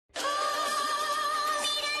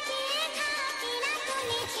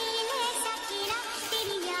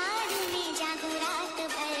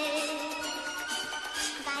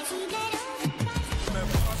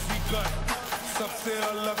सबसे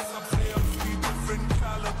अलग सबसे असली डिफरेंट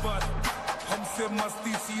कैलिबर हमसे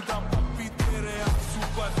मस्ती सीधा पप्पी तेरे आंसू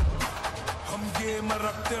पर हम गेम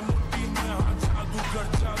रखते मुट्ठी में हाँ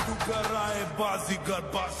जादूगर आए बाजीगर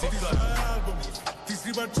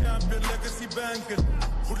तीसरी बार champion legacy banking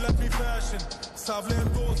would let me fashion सावले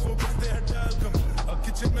दोस्त वो बिकते हैं टैल्कम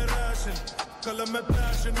किचन में राशन कलम में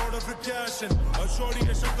पैशन ऑर्डर फिर कैशन और शॉर्टी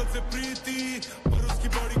के शक्ल से प्रीति पर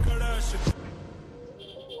उसकी बॉडी कड़ाशन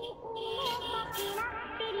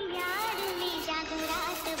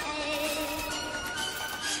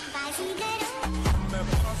मैं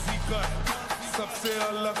बाजीगर सबसे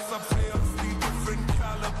अलग सबसे असली डिफरेंट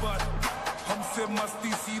कैलिबर हमसे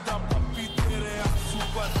मस्ती सीधा पप्पी तेरे आंसू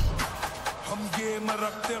पर हम गेम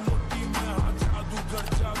रखते मुट्ठी में हाँ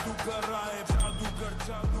जादूगर आए जादूगर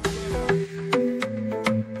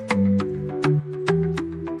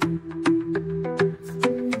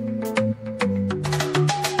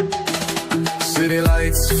City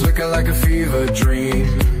lights flicker like a fever dream.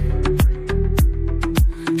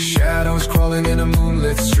 Shadows crawling in a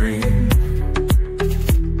moonlit stream.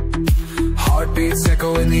 Heartbeats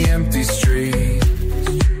echo in the empty street.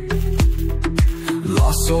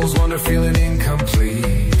 Lost souls wander feeling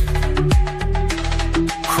incomplete.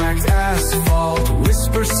 Cracked asphalt,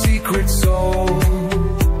 whisper secret soul.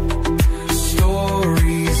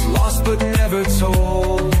 Stories lost but never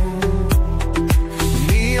told.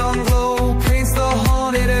 Neon glow paints the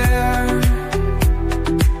haunted air.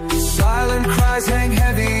 Silent cries hang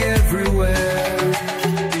heavy everywhere.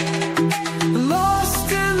 Lost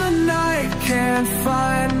in the night, can't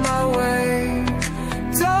find my way.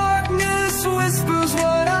 Darkness whispers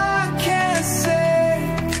what I can't say.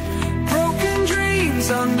 Broken dreams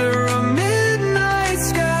under a midnight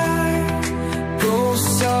sky.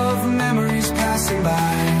 Ghosts of memories passing by.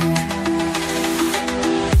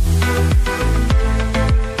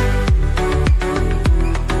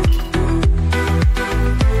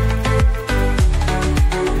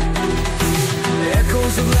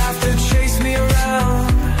 Echoes of laughter chase me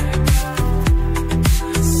around.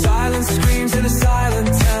 Silent screams in a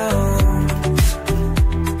silent town.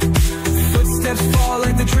 Footsteps fall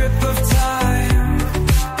like the drip of time.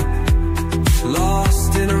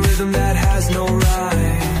 Lost in a rhythm that has no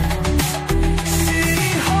rhyme.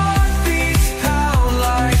 City heartbeats pound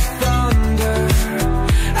like thunder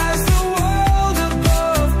as the world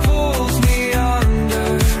above pulls me under.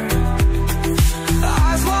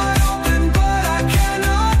 Eyes wide open but I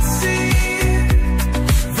cannot see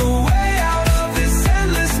the way out of this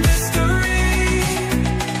endless mystery.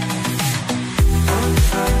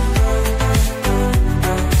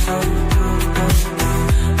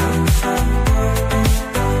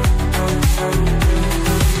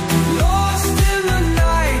 Lost in the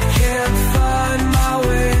night, can't find my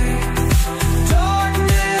way.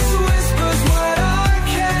 Darkness whispers what I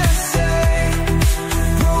can't say.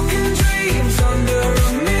 Broken dreams under a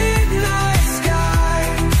midnight sky.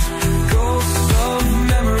 Ghosts of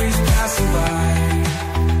memories passing by.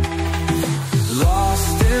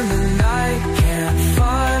 Lost in the night, can't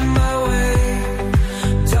find my way.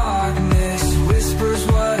 Darkness whispers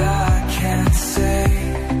what I can't say.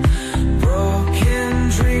 Broken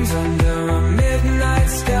dreams under a midnight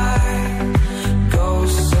sky.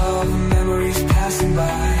 Ghosts of memories passing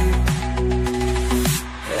by.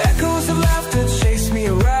 Echoes of laughter chase me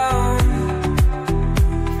around.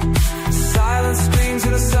 Silent screams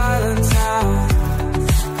in a silent town.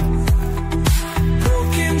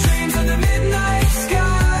 Broken dreams under midnight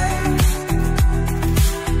sky.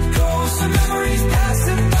 Ghosts of memories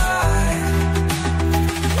passing by.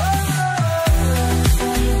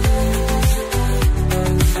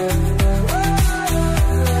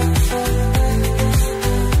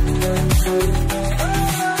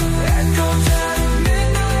 Echoes at a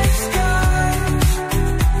midnight sky.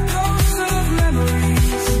 Ghosts of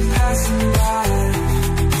memories passing by.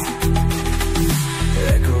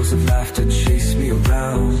 Echoes of laughter chase me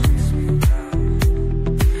around.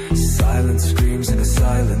 Silent screams in a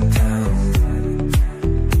silent town.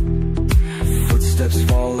 Footsteps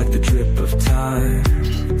fall like the drip of time.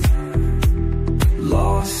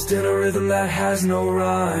 Lost in a rhythm that has no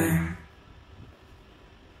rhyme.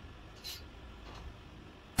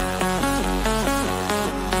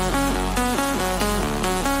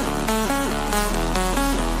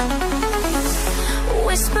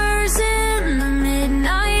 Whispers in the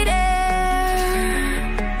midnight air.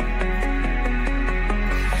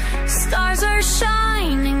 Stars are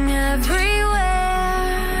shining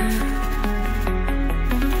everywhere.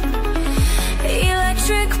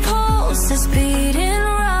 Electric pulses beating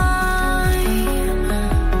rhyme.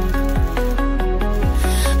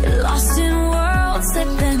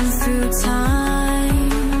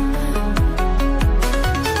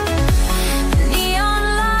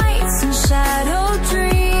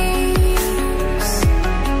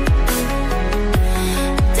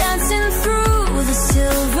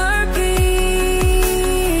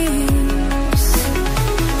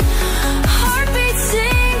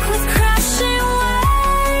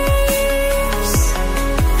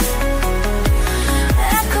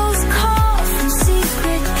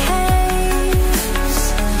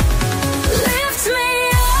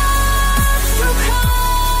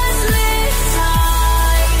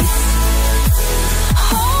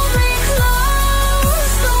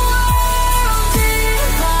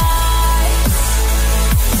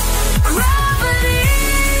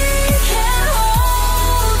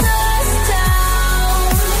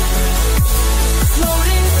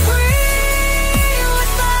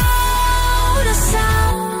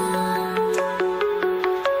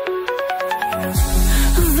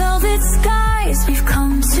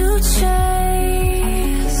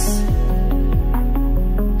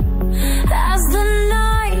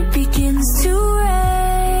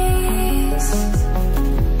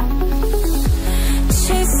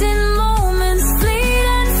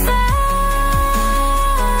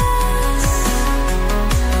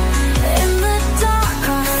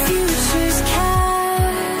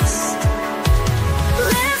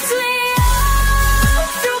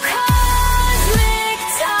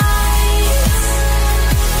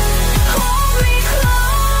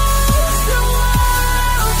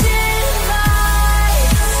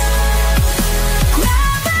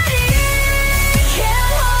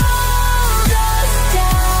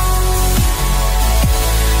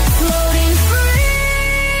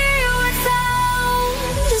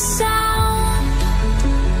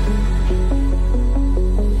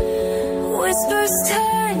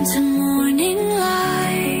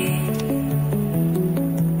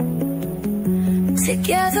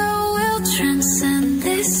 we'll transcend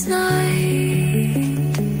this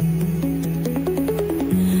night,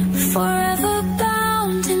 forever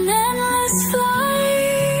bound in endless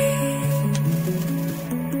flight.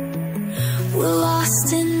 We're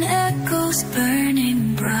lost in echoes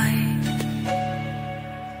burning bright.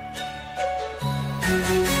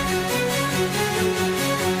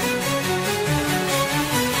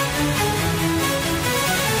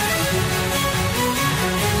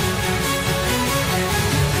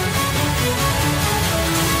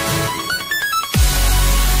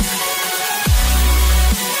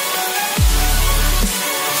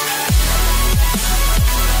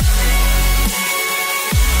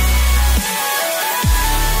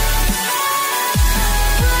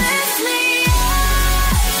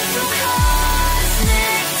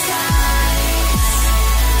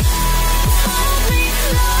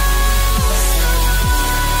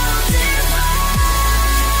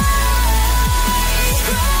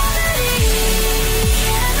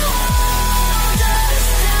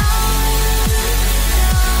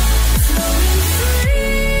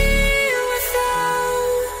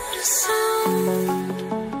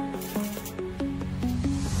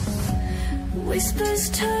 Whispers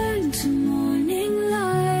turn to morning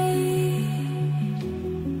light.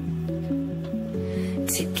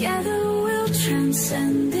 Together we'll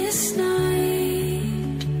transcend this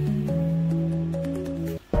night.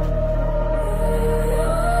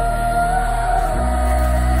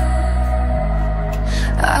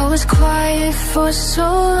 I was quiet for so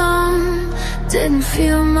long, didn't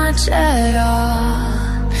feel much at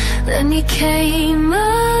all. Then you came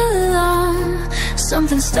along,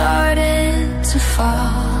 something started to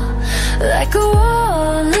fall, like a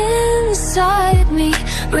wall inside me,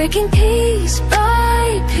 breaking piece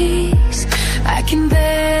by piece. I can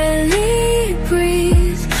barely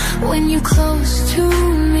breathe when you're close to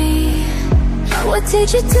me. What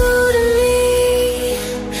did you do to me?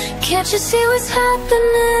 Can't you see what's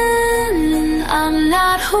happening? I'm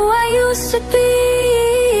not who I used to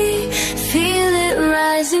be. Feel it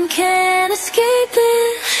rising, can't escape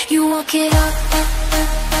it. You walk it up,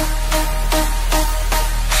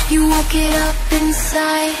 you won't get up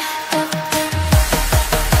inside.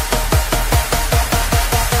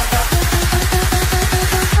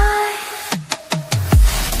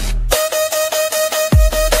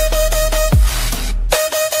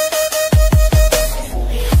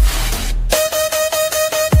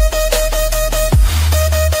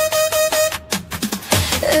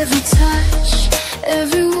 Every touch,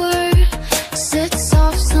 every word sets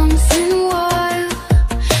off something wild.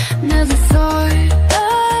 Never thought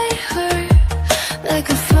like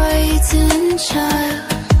a frightened child,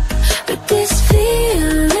 but this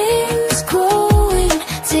feeling's growing,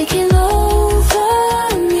 taking over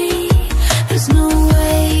me. There's no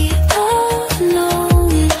way of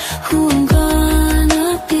knowing who I'm gonna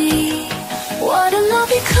be, what am I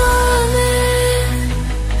becoming?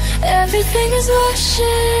 Everything is rushing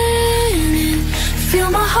in, feel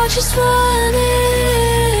my heart just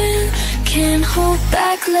running. Can't hold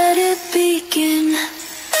back, let it begin.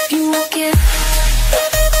 You won't get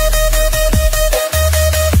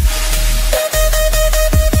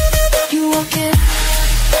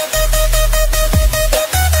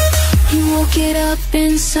get up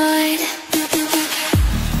inside.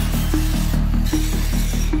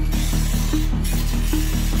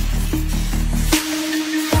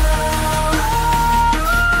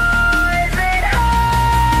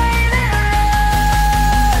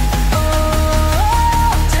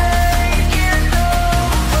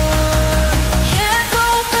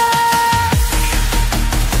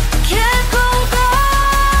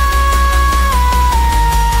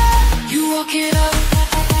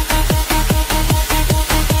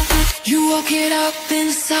 Get up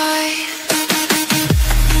inside.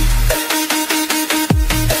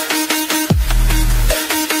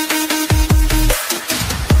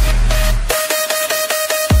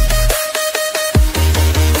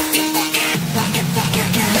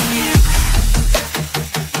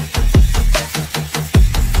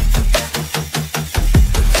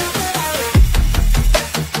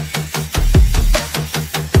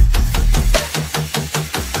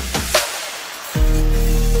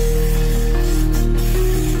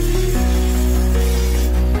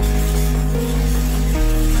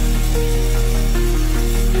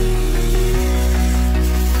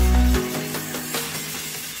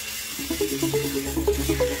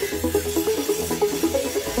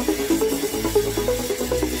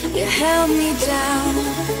 You held me down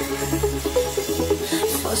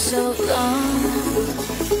for so long,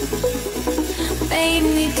 made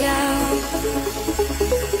me doubt